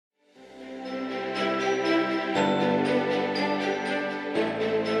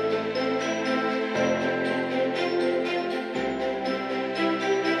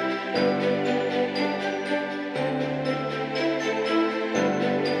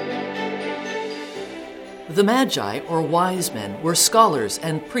The Magi, or wise men, were scholars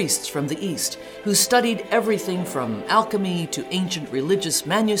and priests from the East who studied everything from alchemy to ancient religious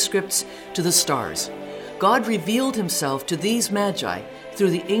manuscripts to the stars. God revealed himself to these Magi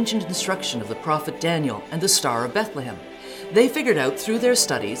through the ancient instruction of the prophet Daniel and the Star of Bethlehem. They figured out through their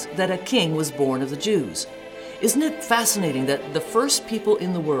studies that a king was born of the Jews. Isn't it fascinating that the first people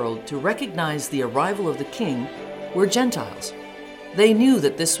in the world to recognize the arrival of the king were Gentiles? They knew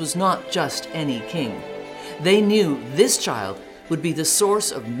that this was not just any king. They knew this child would be the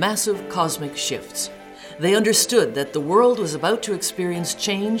source of massive cosmic shifts. They understood that the world was about to experience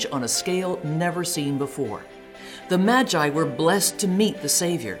change on a scale never seen before. The Magi were blessed to meet the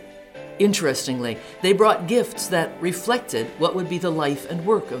Savior. Interestingly, they brought gifts that reflected what would be the life and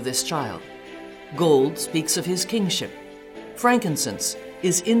work of this child. Gold speaks of his kingship. Frankincense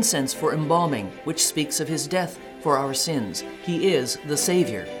is incense for embalming, which speaks of his death for our sins. He is the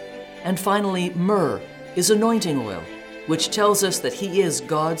Savior. And finally, myrrh is anointing oil, which tells us that he is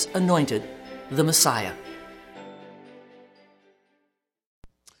God's anointed, the Messiah.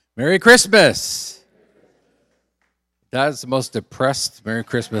 Merry Christmas! That's the most depressed Merry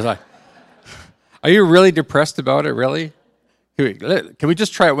Christmas. Are you really depressed about it, really? Can we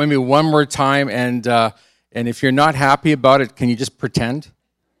just try it with me one more time? And if you're not happy about it, can you just pretend?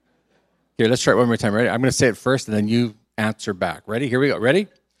 Here, let's try it one more time. Ready? I'm going to say it first, and then you answer back. Ready? Here we go. Ready?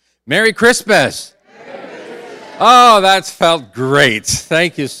 Merry Christmas! Oh, that's felt great.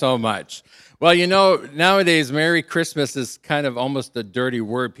 Thank you so much. Well, you know, nowadays, Merry Christmas is kind of almost a dirty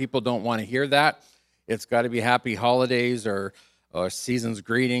word. People don't want to hear that. It's got to be Happy Holidays or Season's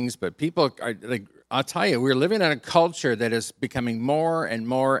Greetings. But people are, like, I'll tell you, we're living in a culture that is becoming more and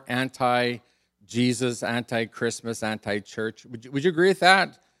more anti-Jesus, anti-Christmas, anti-church. Would you agree with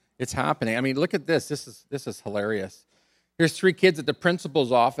that? It's happening. I mean, look at this. This is hilarious. Here's 3 kids at the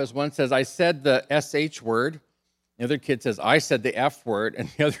principal's office. One says, I said the SH word. The other kid says, I said the F word. And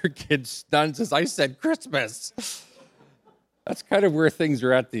the other kid stunned says, I said Christmas. That's kind of where things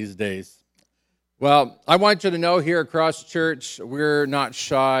are at these days. Well, I want you to know here across church, we're not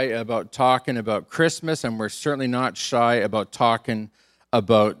shy about talking about Christmas, and we're certainly not shy about talking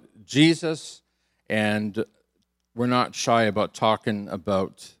about Jesus, and we're not shy about talking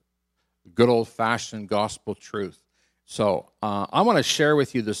about good old-fashioned gospel truth. So I want to share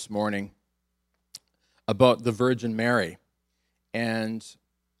with you this morning about the Virgin Mary. And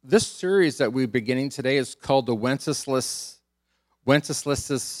this series that we're beginning today is called the Wenceslas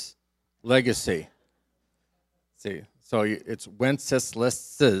Legacy. See, so it's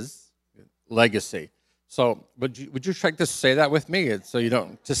Wenceslas's Legacy. So would you try to say that with me, so you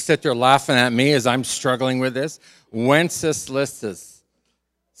don't just sit there laughing at me as I'm struggling with this? Wenceslas's.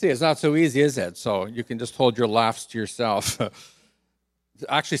 See, it's not so easy, is it? So you can just hold your laughs to yourself.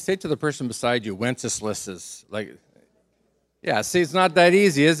 Actually, say to the person beside you, Wenceslas's. Like, yeah, see, it's not that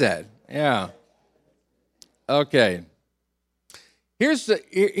easy, is it? Yeah. Okay. Here's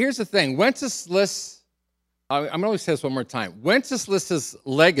the thing. Wenceslas, I'm going to say this one more time. Wenceslas's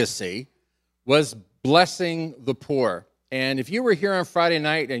legacy was blessing the poor. And if you were here on Friday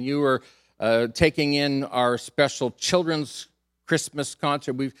night and you were taking in our special children's Christmas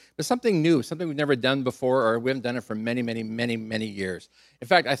concert, it's something new, something we've never done before, or we haven't done it for many, many, many, many years. In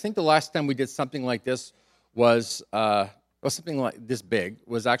fact, I think the last time we did something like this was something like this big,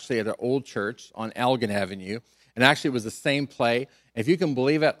 was actually at an old church on Elgin Avenue, and actually it was the same play. If you can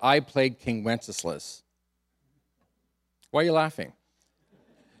believe it, I played King Wenceslas. Why are you laughing?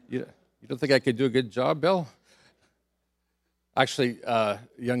 You don't think I could do a good job, Bill? Actually,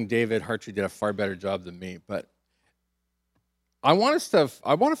 young David Hartree did a far better job than me, but I want to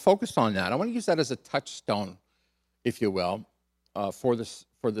focus on that. I want to use that as a touchstone, if you will, for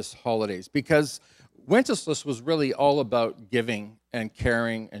this holidays, because Wenceslas was really all about giving and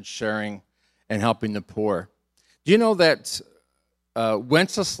caring and sharing and helping the poor. Do you know that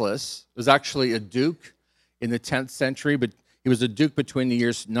Wenceslas was actually a duke in the 10th century, but he was a duke between the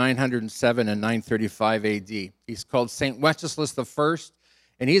years 907 and 935 AD. He's called Saint Wenceslas I,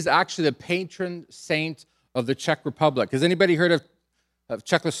 and he's actually the patron saint of the Czech Republic. Has anybody heard of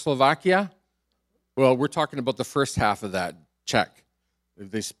Czechoslovakia? Well, we're talking about the first half of that, Czech.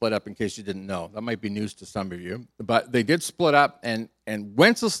 They split up, in case you didn't know. That might be news to some of you. But they did split up, and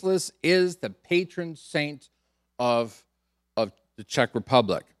Wenceslas is the patron saint of the Czech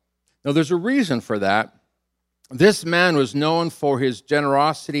Republic. Now, there's a reason for that. This man was known for his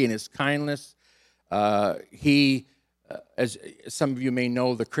generosity and his kindness. As some of you may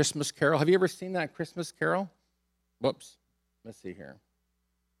know, the Christmas Carol. Have you ever seen that Christmas Carol? Whoops. Let's see here.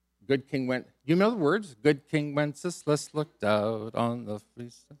 Good King you know the words? Good King Wenceslas looked out on the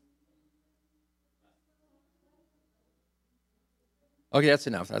feast. Okay, that's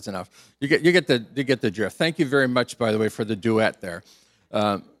enough. That's enough. You get the drift. Thank you very much, by the way, for the duet there.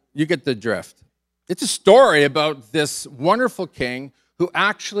 You get the drift. It's a story about this wonderful king who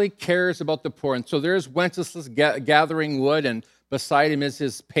actually cares about the poor. And so there's Wenceslas gathering wood, and beside him is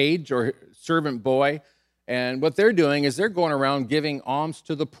his page or servant boy. And what they're doing is they're going around giving alms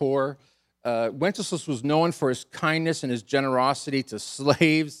to the poor. Wenceslas was known for his kindness and his generosity to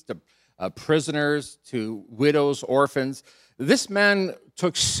slaves, to prisoners, to widows, orphans. This man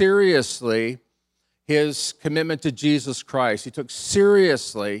took seriously his commitment to Jesus Christ. He took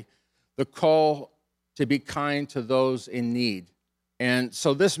seriously the call to be kind to those in need. And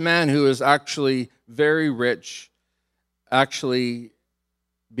so this man, who is actually very rich, actually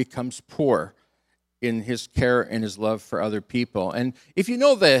becomes poor in his care and his love for other people. And if you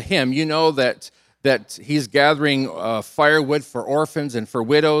know the hymn, you know that he's gathering firewood for orphans and for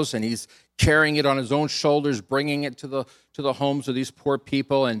widows, and he's carrying it on his own shoulders, bringing it to the homes of these poor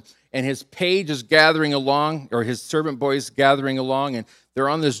people. And his page is gathering along, or his servant boy is gathering along, and they're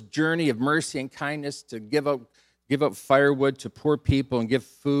on this journey of mercy and kindness to give up firewood to poor people and give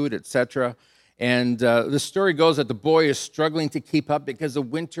food, etc. And the story goes that the boy is struggling to keep up because the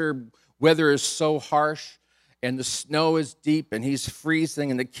winter weather is so harsh and the snow is deep and he's freezing.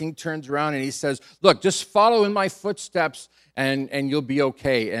 And the king turns around and he says, "Look, just follow in my footsteps and you'll be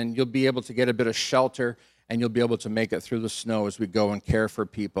okay. And you'll be able to get a bit of shelter and you'll be able to make it through the snow as we go and care for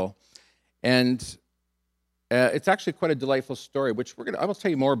people." And it's actually quite a delightful story, which I will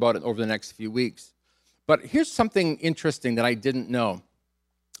tell you more about it over the next few weeks. But here's something interesting that I didn't know.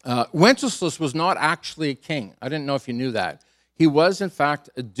 Wenceslas was not actually a king. I didn't know if you knew that. He was, in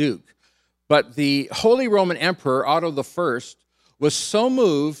fact, a duke. But the Holy Roman Emperor, Otto I, was so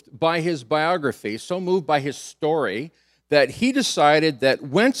moved by his biography, so moved by his story, that he decided that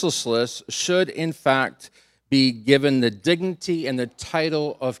Wenceslas should, in fact, be given the dignity and the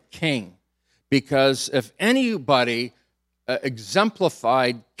title of king. Because if anybody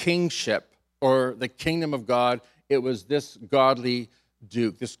exemplified kingship or the kingdom of God, it was this godly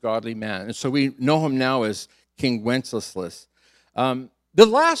duke, this godly man. And so we know him now as King Wenceslas. The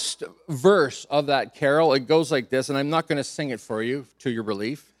last verse of that carol, it goes like this, and I'm not going to sing it for you to your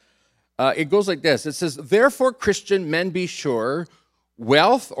relief. It goes like this. It says, "Therefore, Christian men, be sure,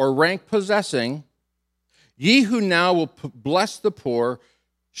 wealth or rank possessing, ye who now will bless the poor,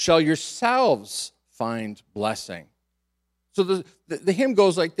 shall yourselves find blessing." So the hymn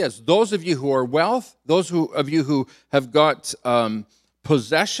goes like this. Those of you who are wealth, of you who have got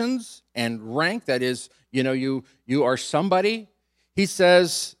possessions and rank, that is, you are somebody. He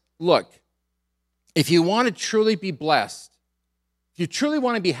says, look, if you want to truly be blessed, if you truly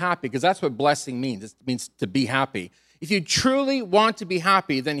want to be happy, because that's what blessing means. It means to be happy. If you truly want to be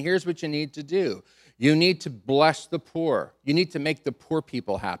happy, then here's what you need to do. You need to bless the poor. You need to make the poor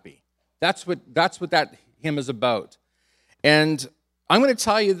people happy. That's what that hymn is about. And I'm going to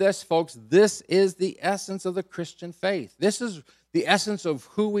tell you this, folks. This is the essence of the Christian faith. This is the essence of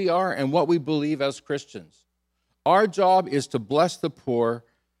who we are and what we believe as Christians. Our job is to bless the poor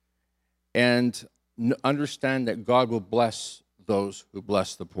and understand that God will bless those who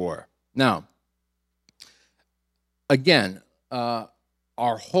bless the poor. Now, again, our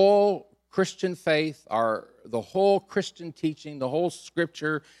whole Christian faith, the whole Christian teaching, the whole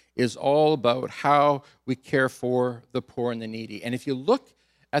Scripture is all about how we care for the poor and the needy. And if you look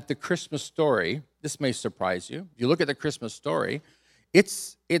at the Christmas story, this may surprise you. If you look at the Christmas story,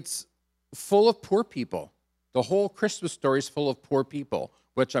 it's full of poor people. The whole Christmas story is full of poor people,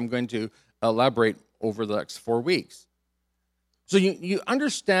 which I'm going to elaborate over the next 4 weeks. So you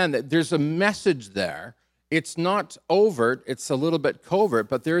understand that there's a message there. It's not overt, it's a little bit covert,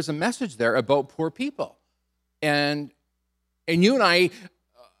 but there is a message there about poor people. And you and I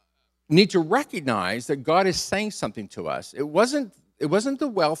need to recognize that God is saying something to us. It wasn't the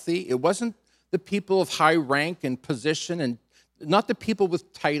wealthy, it wasn't the people of high rank and position, and not the people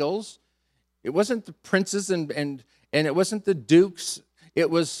with titles. It wasn't the princes and it wasn't the dukes. It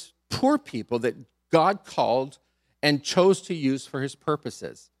was poor people that God called and chose to use for his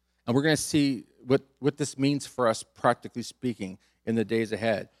purposes. And we're going to see what this means for us, practically speaking, in the days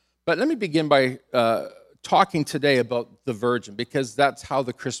ahead. But let me begin by talking today about the Virgin, because that's how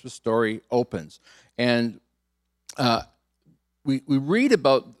the Christmas story opens. And we read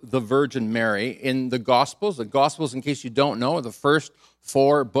about the Virgin Mary in the Gospels. The Gospels, in case you don't know, are the first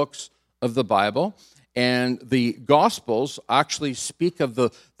 4 books of the Bible. And the Gospels actually speak of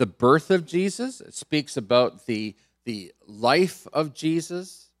the birth of Jesus. It speaks about the life of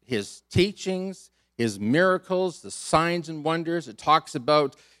Jesus, his teachings, his miracles, the signs and wonders. It talks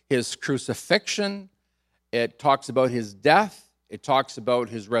about his crucifixion. It talks about his death. It talks about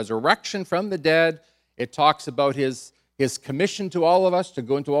his resurrection from the dead. It talks about his commission to all of us to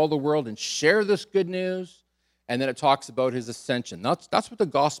go into all the world and share this good news. And then it talks about his ascension. That's what the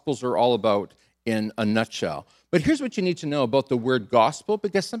Gospels are all about in a nutshell. But here's what you need to know about the word gospel,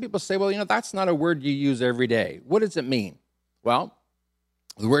 because some people say, well, that's not a word you use every day. What does it mean? Well,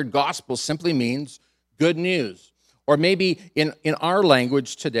 the word gospel simply means good news. Or maybe in our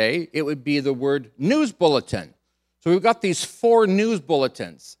language today, it would be the word news bulletin. So we've got these 4 news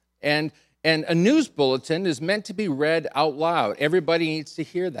bulletins. And a news bulletin is meant to be read out loud. Everybody needs to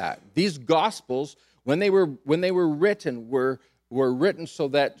hear that. These gospels, when they were written, were written so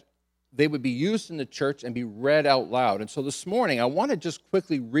that they would be used in the church and be read out loud. And so this morning, I want to just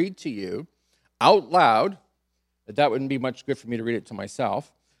quickly read to you out loud. That wouldn't be much good for me to read it to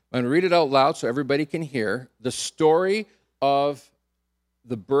myself. I'm going to read it out loud so everybody can hear the story of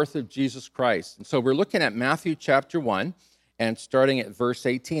the birth of Jesus Christ. And so we're looking at Matthew chapter 1 and starting at verse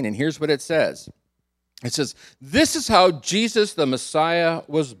 18. And here's what it says. It says, "This is how Jesus the Messiah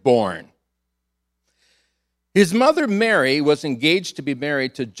was born. His mother Mary was engaged to be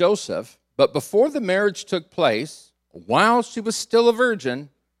married to Joseph, but before the marriage took place, while she was still a virgin,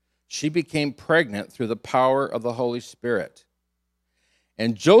 she became pregnant through the power of the Holy Spirit.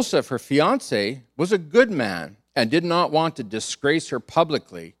 And Joseph, her fiancé, was a good man and did not want to disgrace her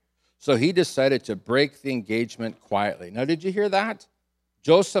publicly, so he decided to break the engagement quietly." Now, did you hear that?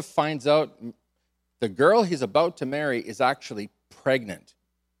 Joseph finds out the girl he's about to marry is actually pregnant.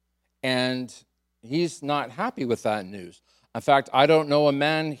 And he's not happy with that news. In fact, I don't know a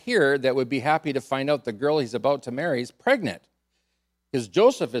man here that would be happy to find out the girl he's about to marry is pregnant. Because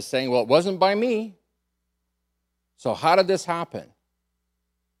Joseph is saying, well, it wasn't by me. So how did this happen?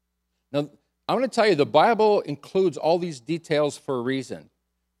 Now, I want to tell you, the Bible includes all these details for a reason.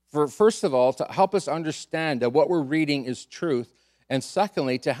 First of all, to help us understand that what we're reading is truth. And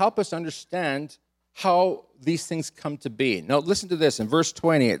secondly, to help us understand how these things come to be. Now, listen to this. In verse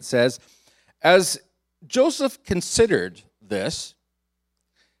 20, it says, "As Joseph considered this,"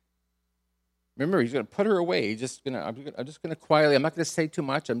 remember, he's going to put her away. I'm just going to quietly, I'm not going to say too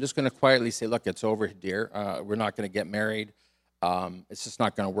much. I'm just going to quietly say, look, it's over, dear. We're not going to get married. It's just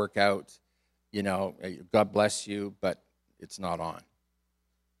not going to work out. God bless you, but it's not on.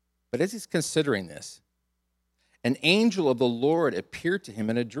 But as he's considering this, an angel of the Lord appeared to him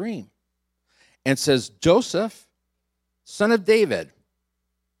in a dream and says, "Joseph, son of David,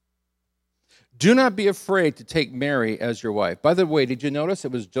 do not be afraid to take Mary as your wife." By the way, did you notice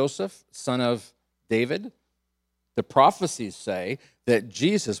it was Joseph, son of David? The prophecies say that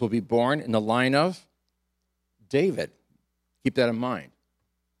Jesus will be born in the line of David. Keep that in mind.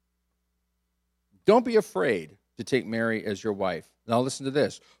 Don't be afraid to take Mary as your wife. Now listen to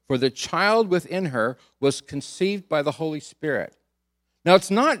this. "For the child within her was conceived by the Holy Spirit." Now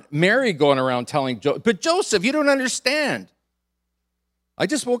it's not Mary going around telling Joseph, "But Joseph, you don't understand. I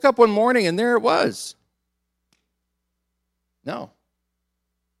just woke up one morning and there it was." No.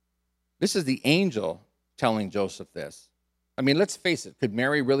 This is the angel telling Joseph this. I mean, let's face it. Could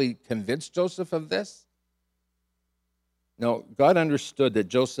Mary really convince Joseph of this? No, God understood that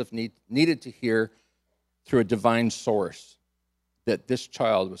Joseph needed to hear through a divine source that this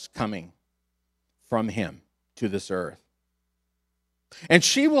child was coming from him to this earth. "And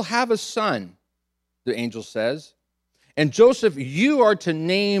she will have a son," the angel says. "And Joseph, you are to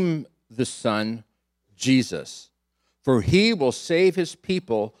name the son Jesus, for he will save his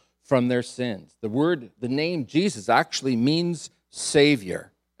people from their sins." The name Jesus actually means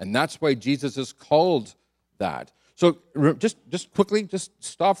Savior, and that's why Jesus is called that. So just quickly, just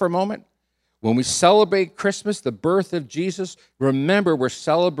stop for a moment. When we celebrate Christmas, the birth of Jesus, remember we're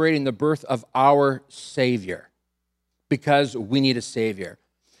celebrating the birth of our Savior because we need a Savior.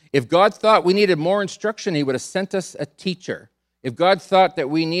 If God thought we needed more instruction, he would have sent us a teacher. If God thought that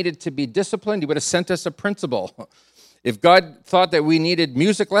we needed to be disciplined, he would have sent us a principal. If God thought that we needed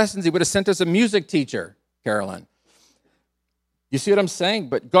music lessons, he would have sent us a music teacher, Carolyn. You see what I'm saying?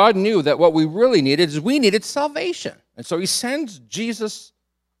 But God knew that what we really needed is we needed salvation. And so he sends Jesus,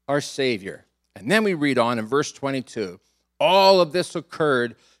 our Savior. And then we read on in verse 22, "All of this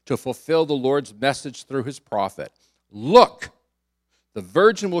occurred to fulfill the Lord's message through his prophet. Look, the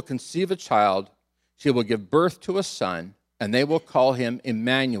virgin will conceive a child, she will give birth to a son, and they will call him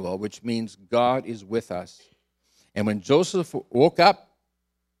Emmanuel," which means God is with us. And when Joseph woke up,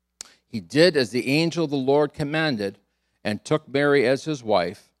 he did as the angel of the Lord commanded and took Mary as his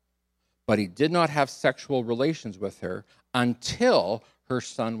wife, but he did not have sexual relations with her until her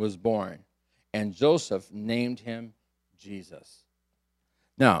son was born. And Joseph named him Jesus.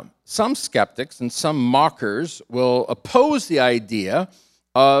 Now, some skeptics and some mockers will oppose the idea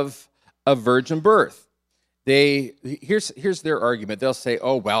of a virgin birth. Here's their argument. They'll say,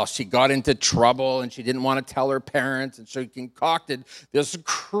 oh, well, she got into trouble and she didn't want to tell her parents, and she concocted this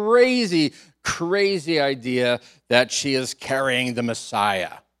crazy, crazy idea that she is carrying the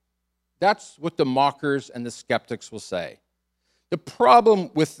Messiah. That's what the mockers and the skeptics will say. The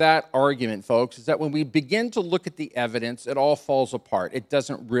problem with that argument, folks, is that when we begin to look at the evidence, it all falls apart. It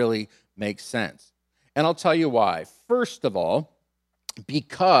doesn't really make sense. And I'll tell you why. First of all,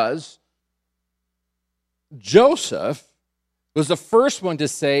 because Joseph was the first one to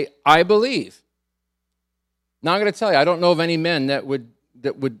say, I believe. Now, I'm going to tell you, I don't know of any men that would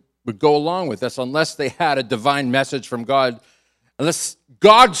go along with this unless they had a divine message from God, unless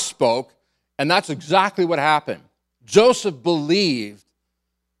God spoke, and that's exactly what happened. Joseph believed,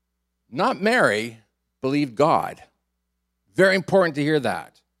 not Mary, believed God. Very important to hear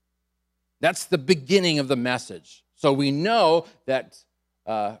that. That's the beginning of the message. So we know that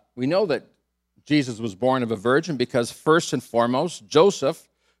Jesus was born of a virgin because first and foremost, Joseph,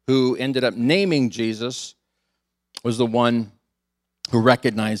 who ended up naming Jesus, was the one who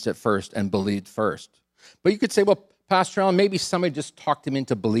recognized it first and believed first. But you could say, well, Pastor Allen, maybe somebody just talked him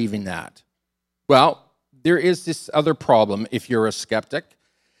into believing that. Well, there is this other problem if you're a skeptic,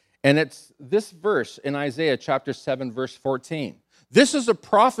 and it's this verse in Isaiah chapter 7, verse 14. This is a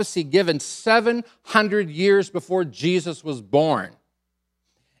prophecy given 700 years before Jesus was born.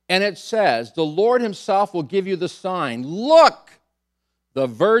 And it says, the Lord himself will give you the sign. Look, the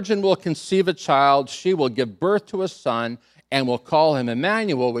virgin will conceive a child. She will give birth to a son and will call him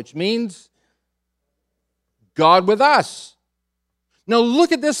Emmanuel, which means God with us. Now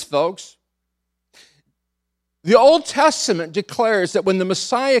look at this, folks. The Old Testament declares that when the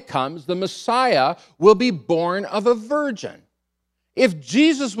Messiah comes, the Messiah will be born of a virgin. If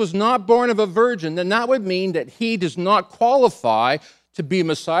Jesus was not born of a virgin, then that would mean that he does not qualify to be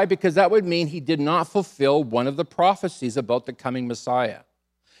Messiah, because that would mean he did not fulfill one of the prophecies about the coming Messiah.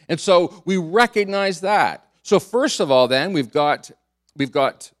 And so we recognize that. So first of all, then, we've got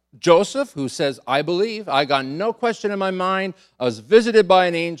Joseph, who says, I believe. I got no question in my mind. I was visited by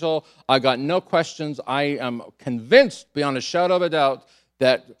an angel. I got no questions. I am convinced beyond a shadow of a doubt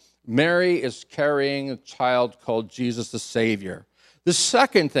that Mary is carrying a child called Jesus the Savior. The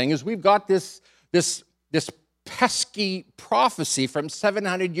second thing is we've got this pesky prophecy from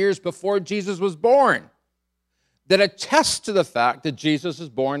 700 years before Jesus was born that attests to the fact that Jesus is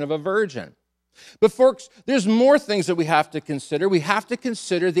born of a virgin. But folks, there's more things that we have to consider. We have to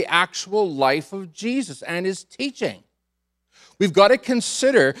consider the actual life of Jesus and his teaching. We've got to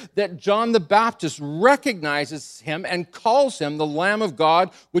consider that John the Baptist recognizes him and calls him the Lamb of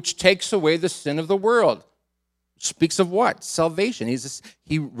God, which takes away the sin of the world. Speaks of what? Salvation.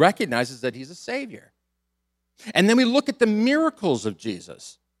 He recognizes that he's a Savior. And then we look at the miracles of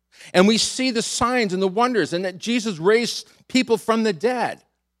Jesus, and we see the signs and the wonders, and that Jesus raised people from the dead.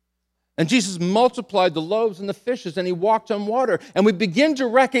 And Jesus multiplied the loaves and the fishes, and he walked on water. And we begin to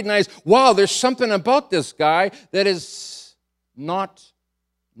recognize, wow, there's something about this guy that is not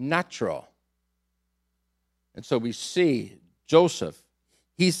natural. And so we see Joseph,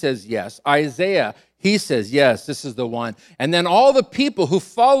 he says yes. Isaiah, he says, yes, this is the one. And then all the people who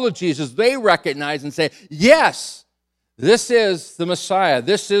follow Jesus, they recognize and say, yes, this is the Messiah.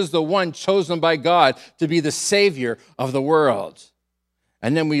 This is the one chosen by God to be the Savior of the world.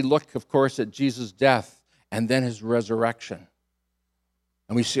 And then we look, of course, at Jesus' death and then his resurrection.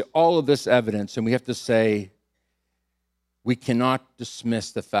 And we see all of this evidence, and we have to say, we cannot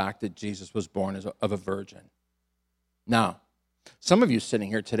dismiss the fact that Jesus was born of a virgin. Now, some of you sitting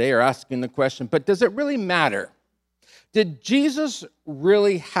here today are asking the question, but does it really matter? Did Jesus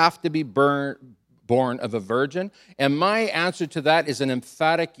really have to be born of a virgin? And my answer to that is an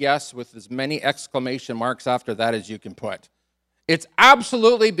emphatic yes, with as many exclamation marks after that as you can put. It's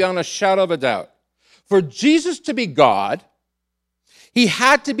absolutely beyond a shadow of a doubt. For Jesus to be God, he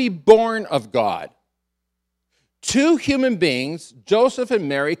had to be born of God. Two human beings, Joseph and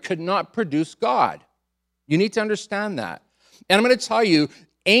Mary, could not produce God. You need to understand that. And I'm going to tell you,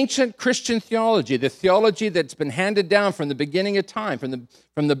 ancient Christian theology, the theology that's been handed down from the beginning of time,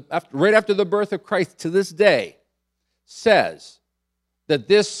 right after the birth of Christ to this day, says that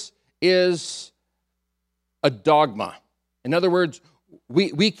this is a dogma. In other words,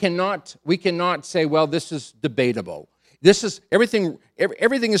 we cannot say, well, this is debatable. This is everything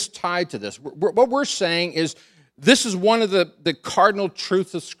is tied to this. What we're saying is this is one of the cardinal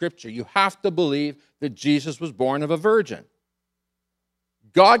truths of Scripture. You have to believe that Jesus was born of a virgin.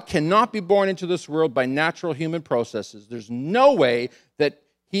 God cannot be born into this world by natural human processes. There's no way that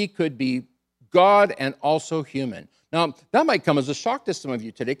he could be God and also human. Now, that might come as a shock to some of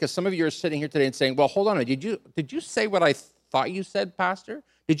you today, because some of you are sitting here today and saying, well, hold on, did you say what I thought you said, Pastor?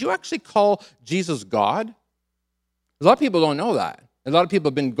 Did you actually call Jesus God? A lot of people don't know that. A lot of people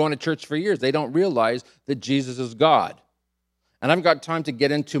have been going to church for years. They don't realize that Jesus is God. And I haven't got time to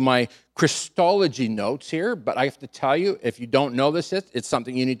get into my Christology notes here, but I have to tell you, if you don't know this, it's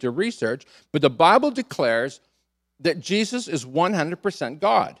something you need to research. But the Bible declares that Jesus is 100%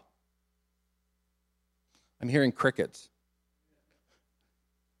 God. I'm hearing crickets.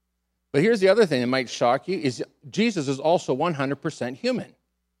 But here's the other thing that might shock you, is Jesus is also 100% human.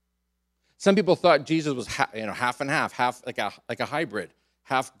 Some people thought Jesus was half and half like a hybrid,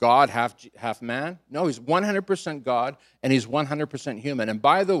 half God, half man. No, he's 100% God, and he's 100% human. And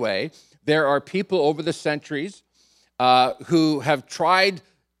by the way, there are people over the centuries who have tried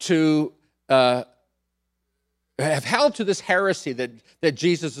to have held to this heresy that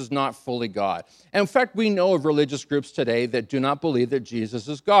Jesus is not fully God. And in fact, we know of religious groups today that do not believe that Jesus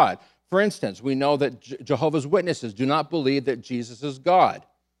is God. For instance, we know that Jehovah's Witnesses do not believe that Jesus is God.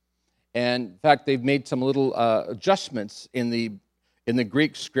 And in fact, they've made some little adjustments in the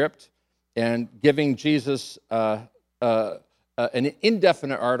Greek script and giving Jesus an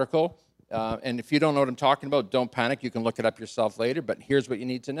indefinite article. And if you don't know what I'm talking about, don't panic. You can look it up yourself later. But here's what you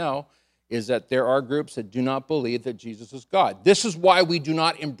need to know, is that there are groups that do not believe that Jesus is God. This is why we do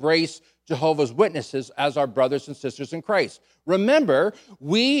not embrace Jehovah's Witnesses as our brothers and sisters in Christ. Remember,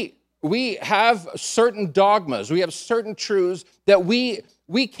 we have certain dogmas, we have certain truths that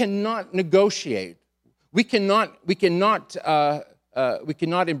we cannot negotiate. We cannot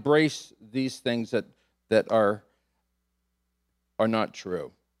embrace these things that are not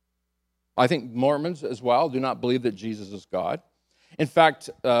true. I think Mormons as well do not believe that Jesus is God. In fact,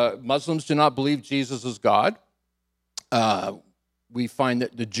 Muslims do not believe Jesus is God. We find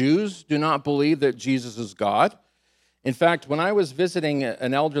that the Jews do not believe that Jesus is God. In fact, when I was visiting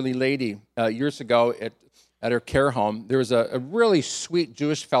an elderly lady years ago at her care home, there was a really sweet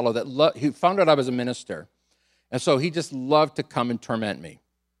Jewish fellow who found out I was a minister. And so he just loved to come and torment me.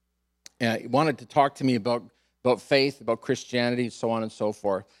 And he wanted to talk to me about faith, about Christianity, so on and so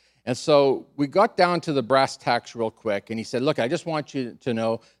forth. And so we got down to the brass tacks real quick, and he said, look, I just want you to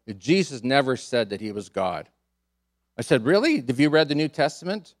know that Jesus never said that he was God. I said, really? Have you read the New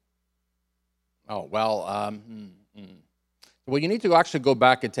Testament? Oh, well, Well, you need to actually go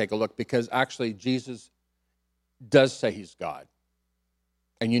back and take a look, because actually Jesus does say he's God.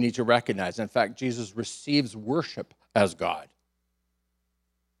 And you need to recognize, in fact, Jesus receives worship as God.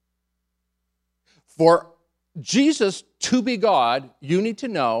 For Jesus to be God, you need to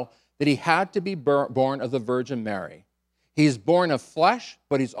know that he had to be born of the Virgin Mary. He's born of flesh,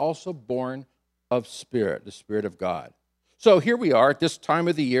 but he's also born of spirit, the Spirit of God. So here we are at this time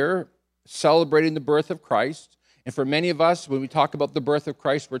of the year, celebrating the birth of Christ. And for many of us, when we talk about the birth of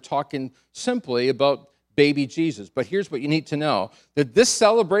Christ, we're talking simply about baby Jesus. But here's what you need to know, that this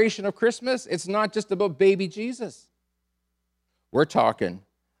celebration of Christmas, it's not just about baby Jesus. We're talking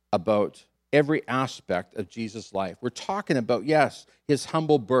about every aspect of Jesus' life. We're talking about, yes, his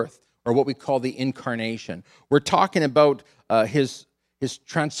humble birth, or what we call the incarnation. We're talking about his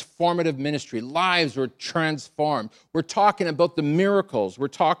transformative ministry. Lives were transformed. We're talking about the miracles. We're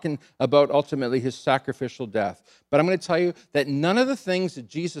talking about ultimately his sacrificial death. But I'm going to tell you that none of the things that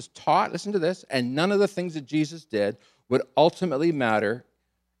Jesus taught, listen to this, and none of the things that Jesus did would ultimately matter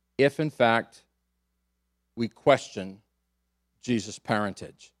if, in fact, we question Jesus'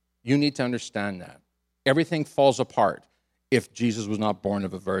 parentage. You need to understand that. Everything falls apart if Jesus was not born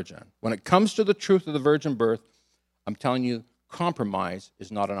of a virgin. When it comes to the truth of the virgin birth, I'm telling you, compromise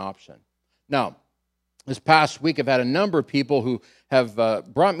is not an option. Now, this past week, I've had a number of people who have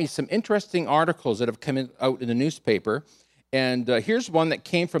brought me some interesting articles that have come out in the newspaper. And here's one that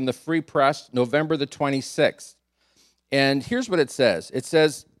came from the Free Press, November the 26th. And here's what it says. It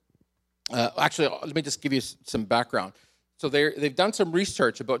says, actually, let me just give you some background. So they've done some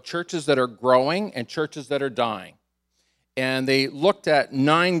research about churches that are growing and churches that are dying. And they looked at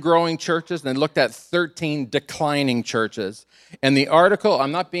 9 growing churches, and they looked at 13 declining churches. And the article,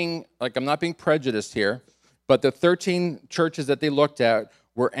 I'm not being prejudiced here, but the 13 churches that they looked at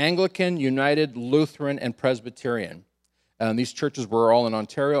were Anglican, United, Lutheran, and Presbyterian. And these churches were all in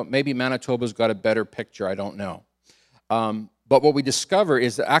Ontario. Maybe Manitoba's got a better picture, I don't know. But what we discover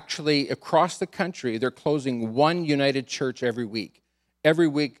is that actually across the country, they're closing one United church every week. Every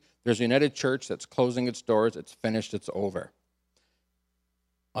week, there's a United church that's closing its doors. It's finished. It's over.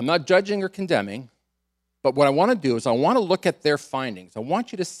 I'm not judging or condemning. But what I want to do is I want to look at their findings. I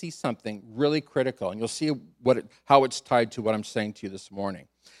want you to see something really critical, and you'll see how it's tied to what I'm saying to you this morning.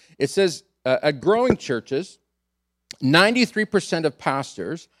 It says, at growing churches, 93% of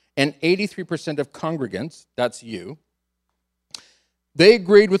pastors and 83% of congregants, that's you, they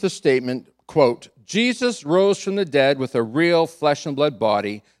agreed with the statement, quote, Jesus rose from the dead with a real flesh and blood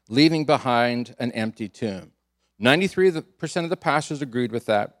body, leaving behind an empty tomb. 93% of the pastors agreed with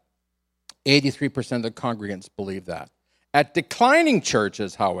that. 83% of the congregants believe that. At declining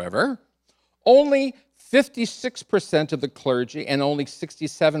churches, however, only 56% of the clergy and only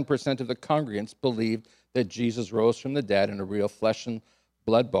 67% of the congregants believed that Jesus rose from the dead in a real flesh and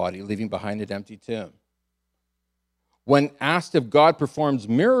blood body, leaving behind an empty tomb. When asked if God performs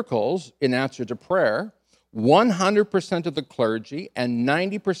miracles in answer to prayer, 100% of the clergy and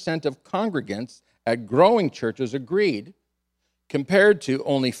 90% of congregants at growing churches agreed, compared to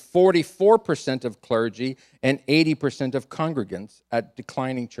only 44% of clergy and 80% of congregants at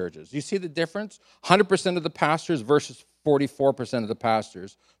declining churches. You see the difference? 100% of the pastors versus 44% of the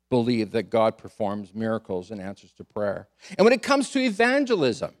pastors believe that God performs miracles in answers to prayer. And when it comes to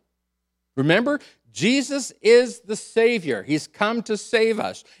evangelism, remember, Jesus is the Savior. He's come to save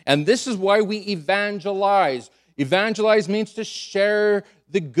us. And this is why we evangelize. Evangelize means to share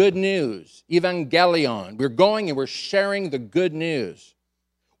the good news. Evangelion. We're going and we're sharing the good news.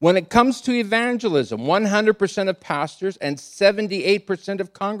 When it comes to evangelism, 100% of pastors and 78%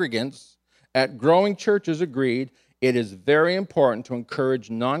 of congregants at growing churches agreed it is very important to encourage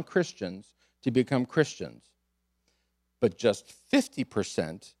non-Christians to become Christians. But just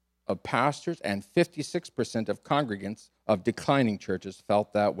 50% of pastors and 56% of congregants of declining churches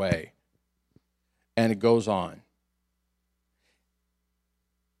felt that way. And it goes on.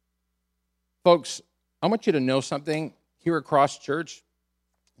 Folks, I want you to know something. Here at Cross Church,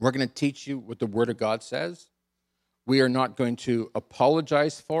 we're going to teach you what the Word of God says. We are not going to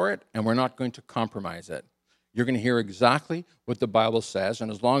apologize for it, and we're not going to compromise it. You're going to hear exactly what the Bible says, and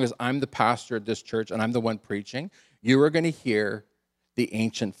as long as I'm the pastor at this church and I'm the one preaching, you are going to hear the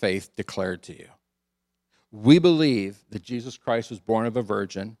ancient faith declared to you. We believe that Jesus Christ was born of a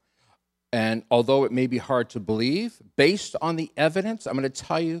virgin, and although it may be hard to believe, based on the evidence, I'm going to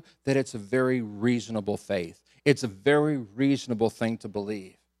tell you that it's a very reasonable faith. It's a very reasonable thing to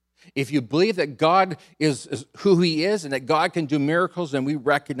believe. If you believe that God is who He is and that God can do miracles, then we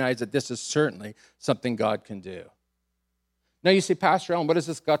recognize that this is certainly something God can do. Now you say, Pastor Allen, what has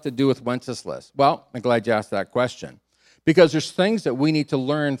this got to do with Wenceslas? Well, I'm glad you asked that question. Because there's things that we need to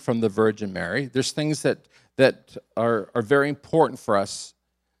learn from the Virgin Mary. There's things that are very important for us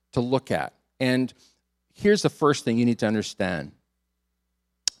to look at. And here's the first thing you need to understand.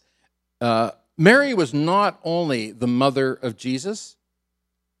 Mary was not only the mother of Jesus,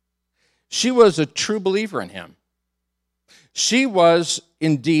 she was a true believer in Him. She was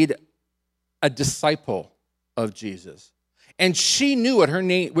indeed a disciple of Jesus. And she knew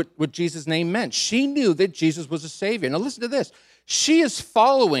what Jesus' name meant. She knew that Jesus was a Savior. Now listen to this. She is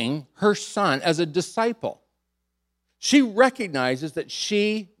following her son as a disciple. She recognizes that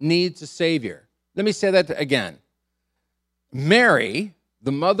she needs a Savior. Let me say that again. Mary,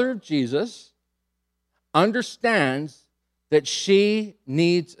 the mother of Jesus, understands that she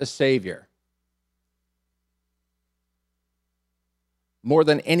needs a Savior. More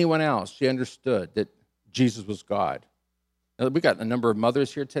than anyone else, she understood that Jesus was God. Now, we got a number of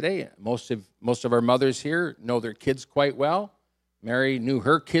mothers here today. Most of our mothers here know their kids quite well. Mary knew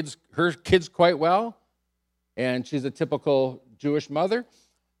her kids quite well, and she's a typical Jewish mother.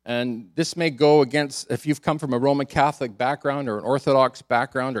 And this may go against, if you've come from a Roman Catholic background or an Orthodox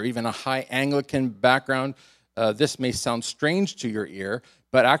background or even a high Anglican background, this may sound strange to your ear,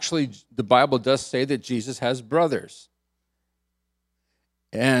 but actually the Bible does say that Jesus has brothers.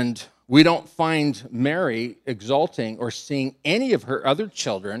 And we don't find Mary exalting or seeing any of her other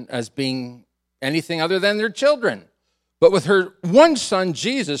children as being anything other than their children. But with her one son,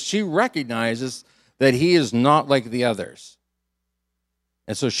 Jesus, she recognizes that he is not like the others.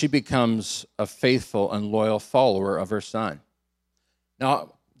 And so she becomes a faithful and loyal follower of her son.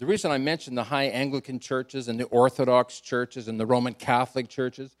 Now, the reason I mentioned the high Anglican churches and the Orthodox churches and the Roman Catholic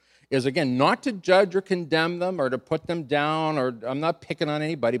churches is, again, not to judge or condemn them or to put them down, or I'm not picking on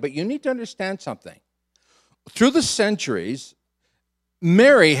anybody, but you need to understand something. Through the centuries,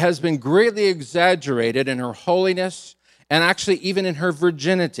 Mary has been greatly exaggerated in her holiness and actually even in her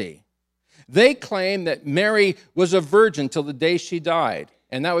virginity. They claim that Mary was a virgin till the day she died.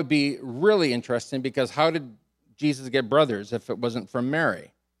 And that would be really interesting, because how did Jesus get brothers if it wasn't from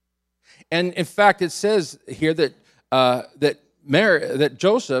Mary? And in fact, it says here that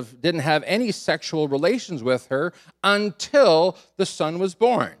Joseph didn't have any sexual relations with her until the son was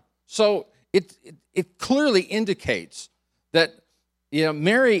born. So it clearly indicates that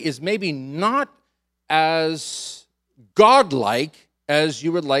Mary is maybe not as godlike as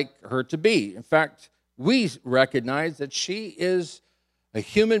you would like her to be. In fact, we recognize that she is a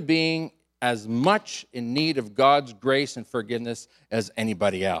human being as much in need of God's grace and forgiveness as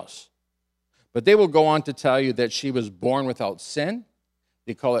anybody else. But they will go on to tell you that she was born without sin.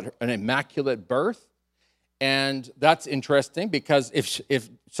 They call it an immaculate birth. And that's interesting because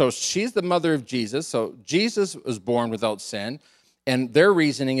so she's the mother of Jesus. So Jesus was born without sin. And their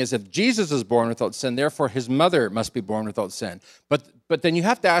reasoning is if Jesus is born without sin, therefore his mother must be born without sin. But then you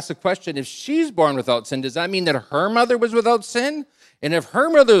have to ask the question, if she's born without sin, does that mean that her mother was without sin? And if her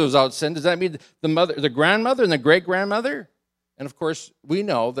mother was without sin, does that mean the grandmother and the great-grandmother? And of course, we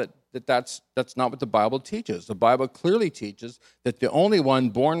know that's not what the Bible teaches. The Bible clearly teaches that the only one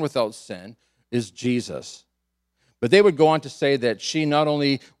born without sin is Jesus. But they would go on to say that she not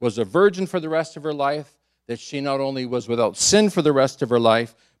only was a virgin for the rest of her life, that she not only was without sin for the rest of her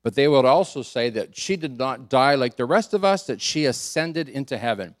life, but they would also say that she did not die like the rest of us, that she ascended into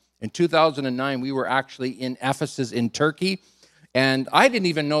heaven. In 2009, we were actually in Ephesus in Turkey, and I didn't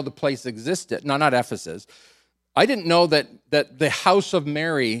even know the place existed. No, not Ephesus. I didn't know that the house of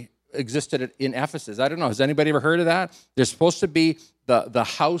Mary existed in Ephesus. I don't know. Has anybody ever heard of that? There's supposed to be the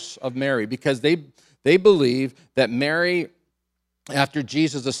house of Mary because they believe that Mary, after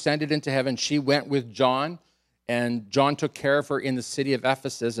Jesus ascended into heaven, she went with John, and John took care of her in the city of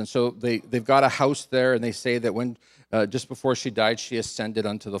Ephesus. And so they've got a house there, and they say that when just before she died, she ascended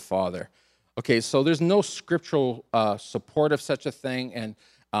unto the Father. Okay, so there's no scriptural support of such a thing, and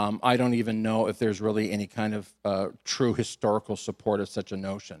I don't even know if there's really any kind of true historical support of such a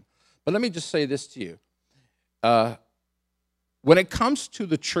notion. But let me just say this to you. When it comes to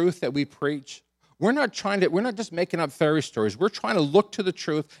the truth that we preach, we're not just making up fairy stories. We're trying to look to the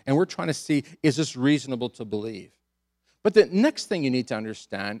truth, and we're trying to see, is this reasonable to believe? But the next thing you need to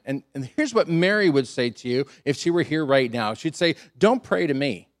understand, and here's what Mary would say to you if she were here right now. She'd say, don't pray to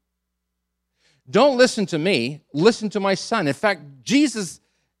me. Don't listen to me. Listen to my son. In fact, Jesus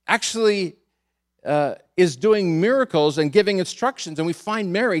actually is doing miracles and giving instructions, and we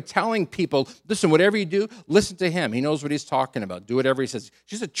find Mary telling people, listen, whatever you do, listen to him. He knows what he's talking about. Do whatever he says.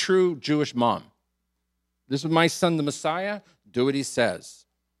 She's a true Jewish mom. This is my son, the Messiah. Do what he says.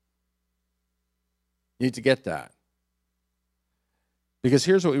 You need to get that. Because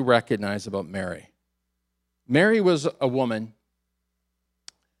here's what we recognize about Mary. Mary was a woman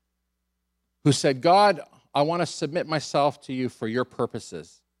who said, God, I want to submit myself to you for your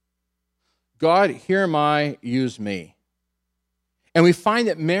purposes. God, here am I, use me. And we find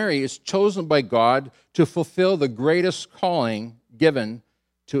that Mary is chosen by God to fulfill the greatest calling given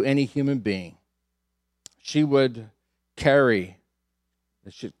to any human being. She would carry,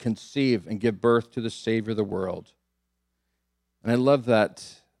 she should conceive and give birth to the Savior of the world. And I love that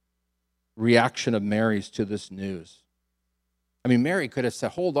reaction of Mary's to this news. I mean, Mary could have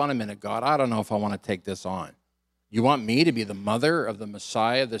said, hold on a minute, God, I don't know if I want to take this on. You want me to be the mother of the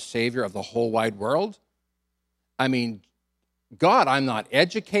Messiah, the Savior of the whole wide world? I mean, God, I'm not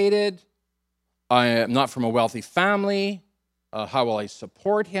educated. I am not from a wealthy family. How will I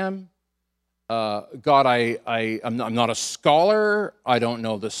support him? God, I'm not a scholar. I don't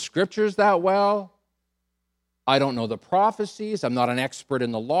know the scriptures that well. I don't know the prophecies. I'm not an expert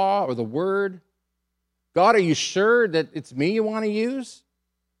in the law or the word. God, are you sure that it's me you want to use?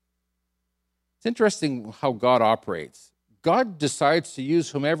 It's interesting how God operates. God decides to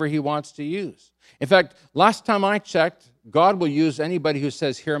use whomever he wants to use. In fact, last time I checked, God will use anybody who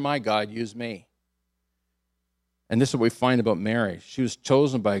says, here, my God, use me. And this is what we find about Mary. She was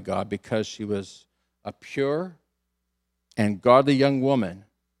chosen by God because she was a pure and godly young woman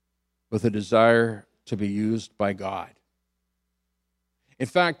with a desire to be used by God. In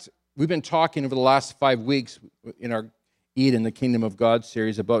fact, we've been talking over the last 5 weeks in our Eat in the Kingdom of God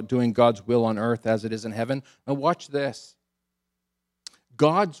series about doing God's will on earth as it is in heaven. Now watch this.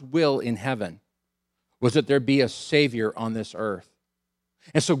 God's will in heaven was that there be a Savior on this earth.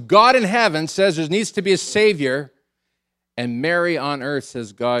 And so God in heaven says there needs to be a Savior, and Mary on earth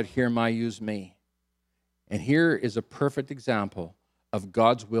says, God, here am I, use me. And here is a perfect example of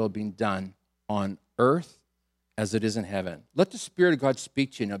God's will being done on earth as it is in heaven. Let the Spirit of God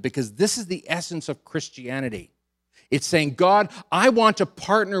speak to you now, because this is the essence of Christianity. It's saying, God, I want to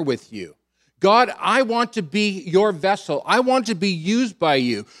partner with you. God, I want to be your vessel. I want to be used by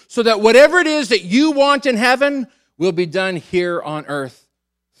you so that whatever it is that you want in heaven will be done here on earth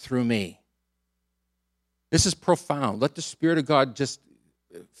through me. This is profound. Let the Spirit of God just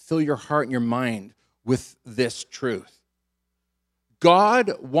fill your heart and your mind with this truth.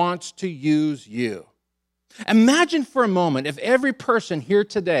 God wants to use you. Imagine for a moment if every person here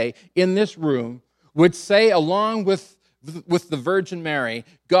today in this room would say, along with the Virgin Mary,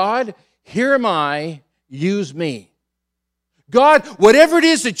 God, here am I, use me. God, whatever it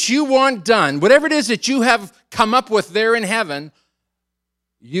is that you want done, whatever it is that you have come up with there in heaven,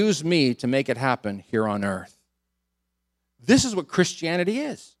 use me to make it happen here on earth. This is what Christianity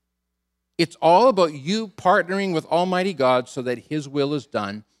is. It's all about you partnering with Almighty God so that His will is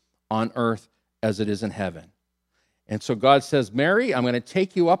done on earth as it is in heaven. And so God says, Mary, I'm going to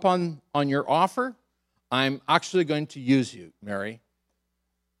take you up on your offer. I'm actually going to use you, Mary.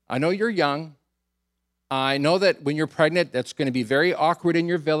 I know you're young. I know that when you're pregnant, that's going to be very awkward in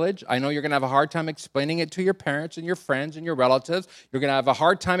your village. I know you're going to have a hard time explaining it to your parents and your friends and your relatives. You're going to have a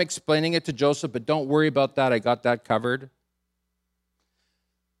hard time explaining it to Joseph, but don't worry about that. I got that covered.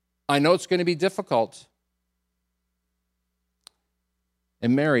 I know it's going to be difficult.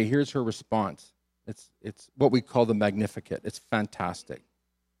 And Mary, here's her response. It's what we call the Magnificat. It's fantastic.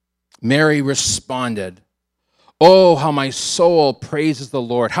 Mary responded, "Oh, how my soul praises the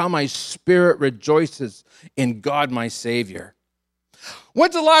Lord, how my spirit rejoices in God my Savior."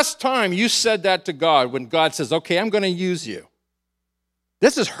 When's the last time you said that to God when God says, okay, I'm going to use you?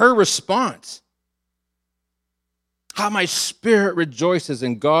 This is her response. How my spirit rejoices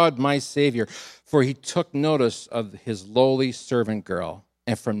in God my Savior, for He took notice of His lowly servant girl.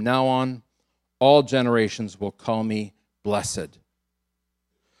 And from now on, all generations will call me blessed.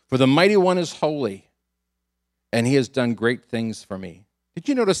 For the Mighty One is holy, and He has done great things for me. Did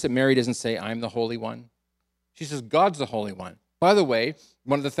you notice that Mary doesn't say, I'm the Holy One? She says, God's the Holy One. By the way,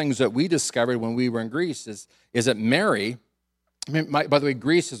 one of the things that we discovered when we were in Greece is that Mary, by the way,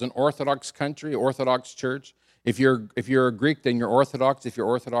 Greece is an Orthodox country, Orthodox church. If you're a Greek, then you're Orthodox. If you're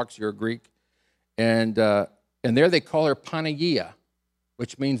Orthodox, you're a Greek. And there they call her Panagia,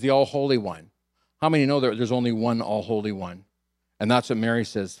 which means the All-Holy One. How many know that there's only one All-Holy One? And that's what Mary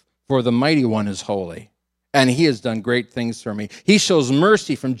says, for the Mighty One is holy, and He has done great things for me. He shows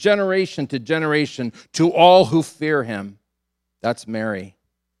mercy from generation to generation to all who fear Him. That's Mary,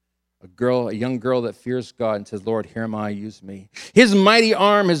 a young girl that fears God and says, Lord, here am I, use me. His mighty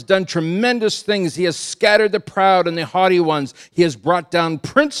arm has done tremendous things. He has scattered the proud and the haughty ones. He has brought down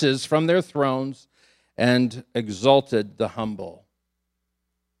princes from their thrones and exalted the humble.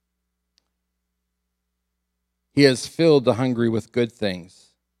 He has filled the hungry with good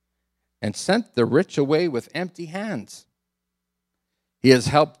things and sent the rich away with empty hands. He has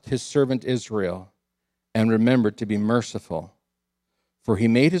helped His servant Israel and remembered to be merciful, for He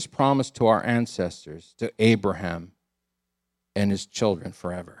made His promise to our ancestors, to Abraham and his children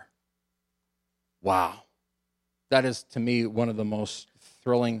forever. Wow. That is, to me, one of the most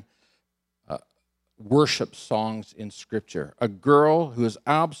thrilling worship songs in Scripture. A girl who is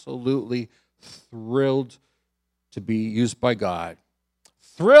absolutely thrilled to be used by God.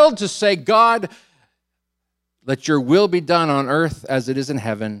 Thrilled to say, God, let your will be done on earth as it is in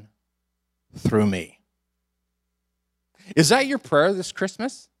heaven through me. Is that your prayer this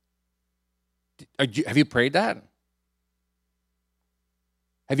Christmas? Have you prayed that?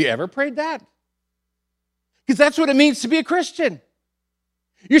 Have you ever prayed that? Because that's what it means to be a Christian.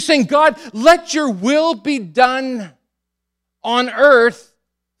 You're saying, God, let your will be done on earth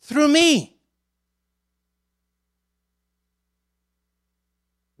through me.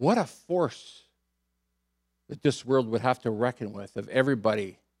 What a force that this world would have to reckon with if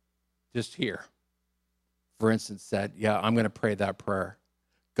everybody just here, for instance, said, yeah, I'm going to pray that prayer.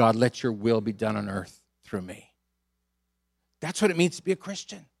 God, let your will be done on earth through me. That's what it means to be a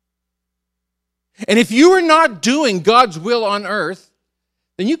Christian. And if you are not doing God's will on earth,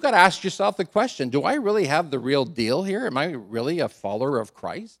 then you've got to ask yourself the question, do I really have the real deal here? Am I really a follower of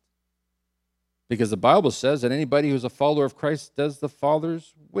Christ? Because the Bible says that anybody who's a follower of Christ does the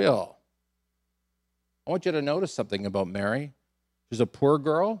Father's will. I want you to notice something about Mary. She's a poor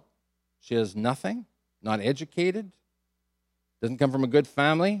girl. She has nothing, not educated, doesn't come from a good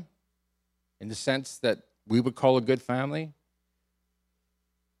family in the sense that we would call a good family.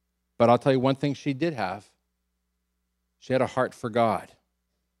 But I'll tell you one thing she did have. She had a heart for God.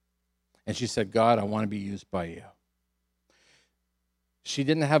 And she said, God, I want to be used by you. She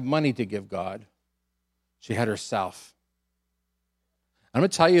didn't have money to give God. She had herself. I'm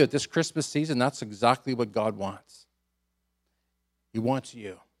going to tell you, at this Christmas season, that's exactly what God wants. He wants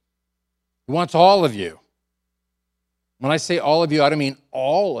you. He wants all of you. When I say all of you, I don't mean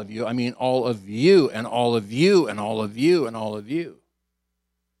all of you. I mean all of you and all of you and all of you and all of you.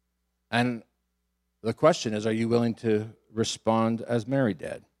 And the question is, are you willing to respond as Mary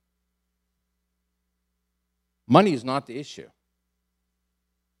did? Money is not the issue.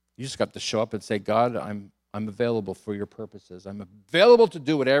 You just got to show up and say, God, I'm available for your purposes. I'm available to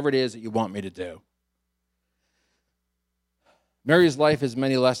do whatever it is that you want me to do. Mary's life has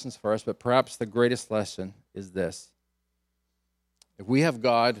many lessons for us, but perhaps the greatest lesson is this. If we have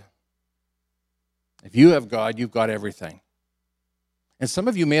God, if you have God, you've got everything. And some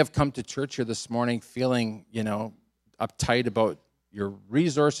of you may have come to church here this morning feeling, uptight about your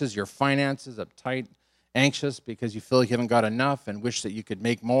resources, your finances, uptight, anxious because you feel like you haven't got enough and wish that you could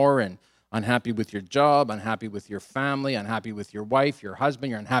make more, and unhappy with your job, unhappy with your family, unhappy with your wife, your husband,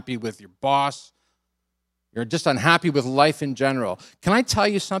 you're unhappy with your boss. You're just unhappy with life in general. Can I tell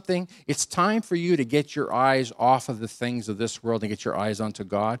you something? It's time for you to get your eyes off of the things of this world and get your eyes onto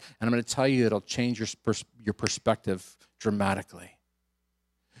God. And I'm going to tell you it'll change your perspective dramatically.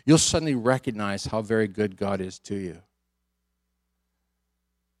 You'll suddenly recognize how very good God is to you.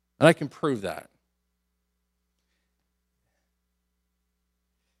 And I can prove that.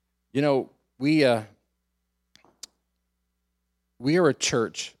 We are a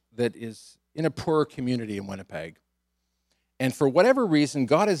church that is in a poorer community in Winnipeg. And for whatever reason,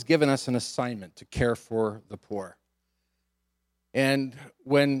 God has given us an assignment to care for the poor. And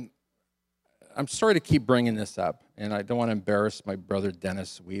I'm sorry to keep bringing this up, and I don't want to embarrass my brother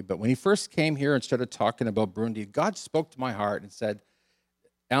Dennis Wee, but when he first came here and started talking about Burundi, God spoke to my heart and said,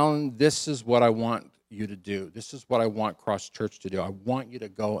 Alan, this is what I want you to do. This is what I want Cross Church to do. I want you to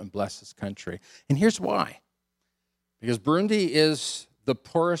go and bless this country. And here's why. Because Burundi is the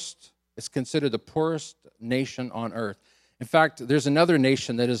poorest, it's considered the poorest nation on earth. In fact, there's another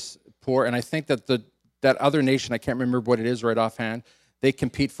nation that is poor, and I think that that other nation, I can't remember what it is right offhand, they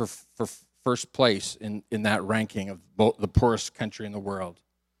compete for first place in that ranking of the poorest country in the world.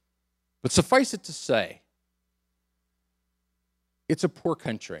 But suffice it to say, it's a poor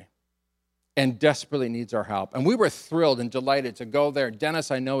country and desperately needs our help. And we were thrilled and delighted to go there.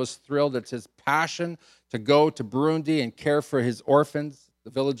 Dennis, I know, is thrilled. It's his passion to go to Burundi and care for his orphans, the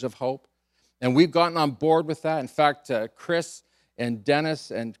Village of Hope. And we've gotten on board with that. In fact, Chris and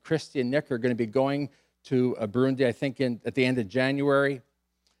Dennis and Christy and Nick are going to be going to Burundi, I think, at the end of January.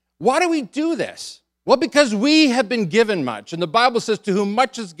 Why do we do this? Well, because we have been given much. And the Bible says, to whom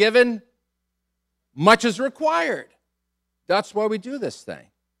much is given, much is required. That's why we do this thing.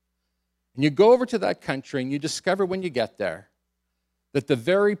 And you go over to that country and you discover when you get there that the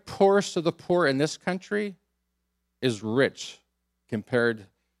very poorest of the poor in this country is rich compared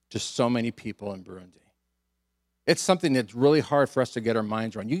to so many people in Burundi. It's something that's really hard for us to get our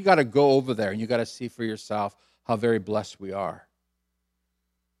minds around. You got to go over there and you got to see for yourself how very blessed we are.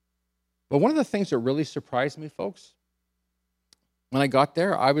 But one of the things that really surprised me, folks, when I got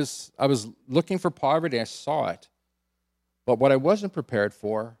there, I was looking for poverty. I saw it. But what I wasn't prepared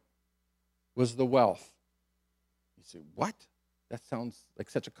for was the wealth. You say, what? That sounds like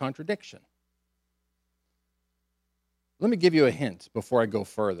such a contradiction. Let me give you a hint before I go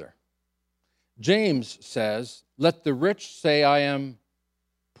further. James says, let the rich say I am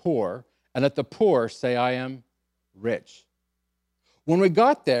poor, and let the poor say I am rich. When we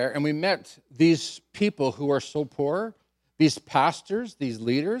got there and we met these people who are so poor, these pastors, these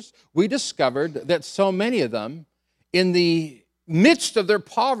leaders, we discovered that so many of them, in the midst of their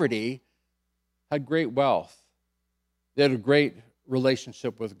poverty, had great wealth. They had a great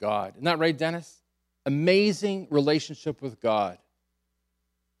relationship with God. Isn't that right, Dennis? Amazing relationship with God.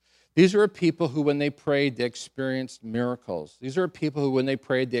 These are people who, when they prayed, they experienced miracles. These are people who, when they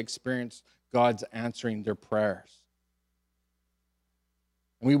prayed, they experienced God's answering their prayers.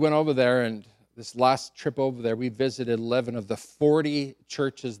 And we went over there, and this last trip over there, we visited 11 of the 40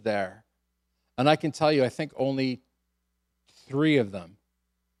 churches there. And I can tell you, I think only three of them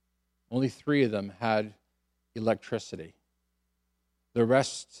had electricity. The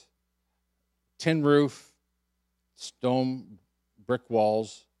rest, tin roof, stone brick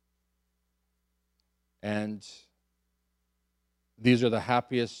walls, and these are the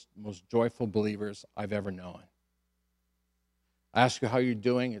happiest, most joyful believers I've ever known. I ask you how you're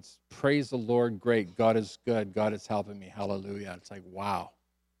doing. It's praise the Lord, great. God is good. God is helping me. Hallelujah. It's like, wow.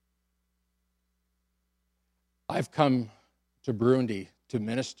 I've come to Burundi to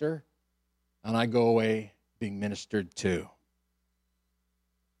minister, and I go away being ministered to.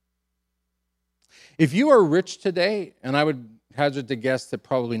 If you are rich today, and I would hazard to guess that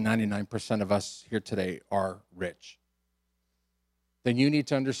probably 99% of us here today are rich, then you need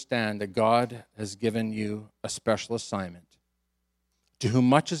to understand that God has given you a special assignment. To whom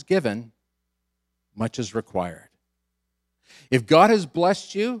much is given, much is required. If God has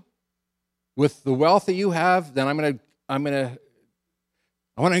blessed you, with the wealth that you have, then I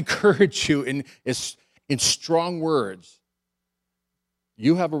want to encourage you in strong words.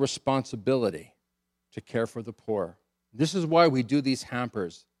 You have a responsibility to care for the poor. This is why we do these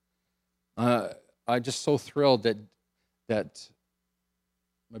hampers. I'm just so thrilled that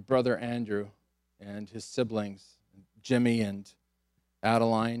my brother Andrew and his siblings, Jimmy and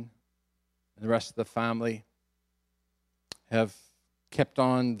Adeline, and the rest of the family have kept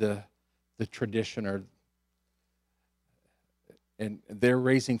on the tradition, and they're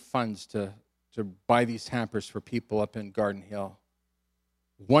raising funds to buy these hampers for people up in Garden Hill.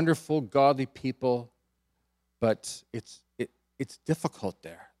 Wonderful, godly people, but it's difficult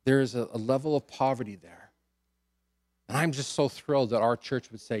there. There is a level of poverty there. And I'm just so thrilled that our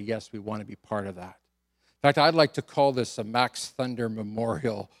church would say, yes, we want to be part of that. In fact, I'd like to call this a Max Thunder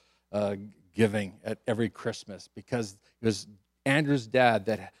Memorial giving at every Christmas, because it was Andrew's dad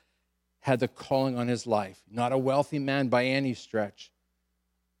that had the calling on his life. Not a wealthy man by any stretch,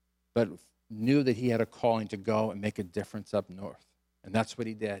 but knew that he had a calling to go and make a difference up north. And that's what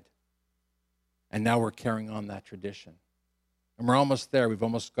he did. And now we're carrying on that tradition. And we're almost there. We've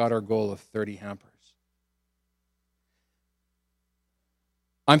almost got our goal of 30 hampers.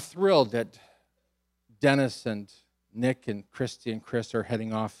 I'm thrilled that Dennis and Nick and Christy and Chris are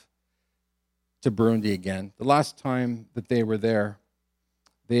heading off to Burundi again. The last time that they were there,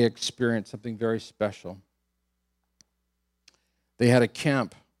 they experienced something very special. They had a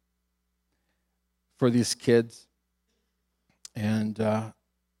camp for these kids, and it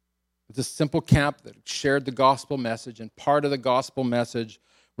was a simple camp that shared the gospel message, and part of the gospel message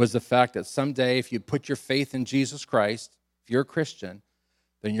was the fact that someday, if you put your faith in Jesus Christ, if you're a Christian,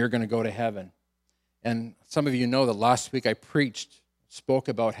 then you're going to go to heaven. And some of you know that last week I spoke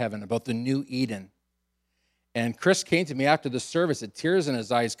about heaven, about the new Eden. And Chris came to me after the service with tears in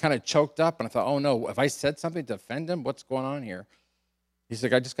his eyes, kind of choked up, and I thought, oh no, have I said something to offend him? What's going on here? He's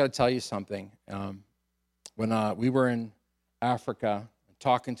like, I just got to tell you something. When we were in Africa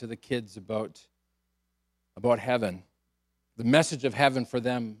talking to the kids about heaven, the message of heaven for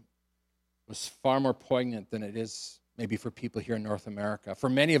them was far more poignant than it is maybe for people here in North America. For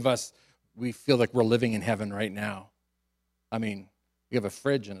many of us, we feel like we're living in heaven right now. I mean, we have a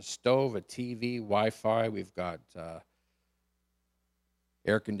fridge and a stove, a TV, Wi-Fi. We've got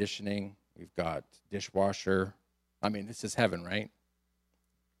air conditioning. We've got dishwasher. I mean, this is heaven, right?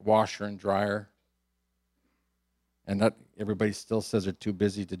 Washer and dryer. And not everybody still says they're too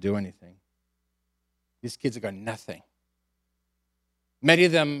busy to do anything. These kids have got nothing. Many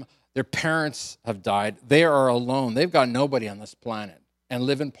of them, their parents have died. They are alone. They've got nobody on this planet and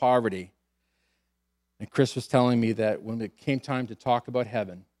live in poverty. And Chris was telling me that when it came time to talk about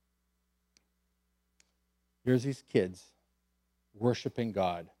heaven, here's these kids worshiping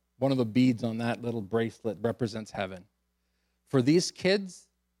God. One of the beads on that little bracelet represents heaven. For these kids,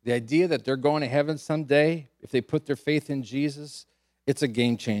 the idea that they're going to heaven someday, if they put their faith in Jesus, it's a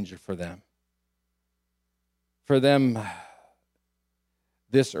game changer for them. For them,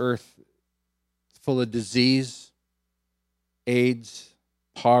 this earth is full of disease, AIDS,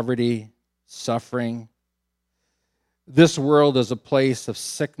 poverty, suffering. This world is a place of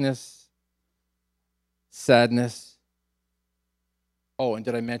sickness, sadness. Oh, and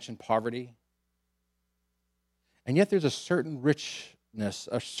did I mention poverty? And yet there's a certain richness,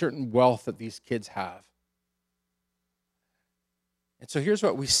 a certain wealth that these kids have. And so here's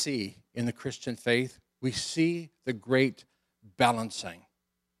what we see in the Christian faith. We see the great balancing.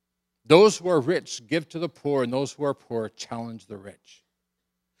 Those who are rich give to the poor, and those who are poor challenge the rich.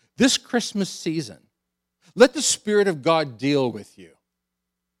 This Christmas season, let the Spirit of God deal with you.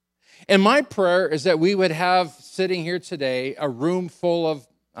 And my prayer is that we would have, sitting here today, a room full of,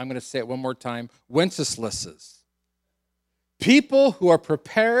 I'm going to say it one more time, Wenceslasses. People who are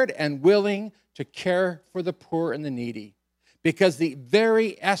prepared and willing to care for the poor and the needy. Because the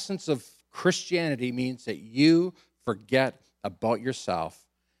very essence of Christianity means that you forget about yourself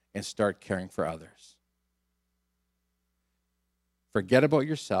and start caring for others. Forget about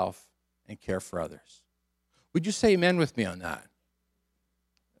yourself and care for others. Would you say amen with me on that?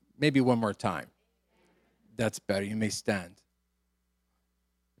 Maybe one more time. That's better. You may stand.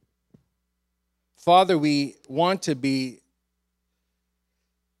 Father, we want to be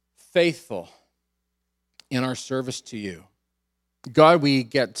faithful in our service to you. God, we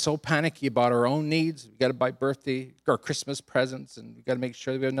get so panicky about our own needs. We got to buy birthday or Christmas presents, and we got to make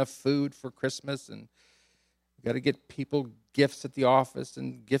sure that we have enough food for Christmas, and we got to get people gifts at the office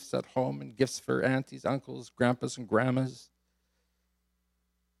and gifts at home and gifts for aunties, uncles, grandpas, and grandmas.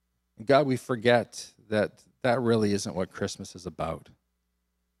 And God, we forget that that really isn't what Christmas is about.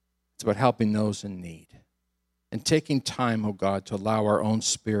 It's about helping those in need. And taking time, oh God, to allow our own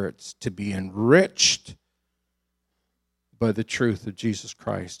spirits to be enriched by the truth of Jesus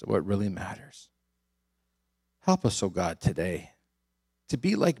Christ, what really matters. Help us, oh God, today to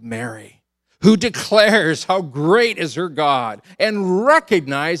be like Mary, who declares how great is her God and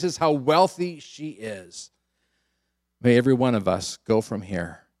recognizes how wealthy she is. May every one of us go from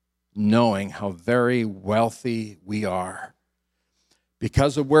here knowing how very wealthy we are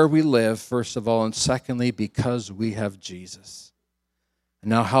because of where we live, first of all, and secondly, because we have Jesus. And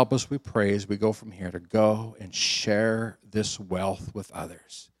now help us, we pray, as we go from here to go and share this wealth with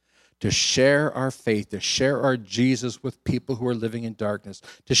others, to share our faith, to share our Jesus with people who are living in darkness,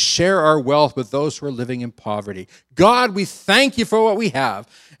 to share our wealth with those who are living in poverty. God, we thank you for what we have,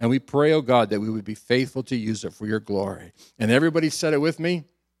 and we pray, oh God, that we would be faithful to use it for your glory. And everybody said it with me?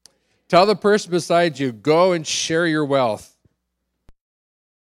 Tell the person beside you, go and share your wealth.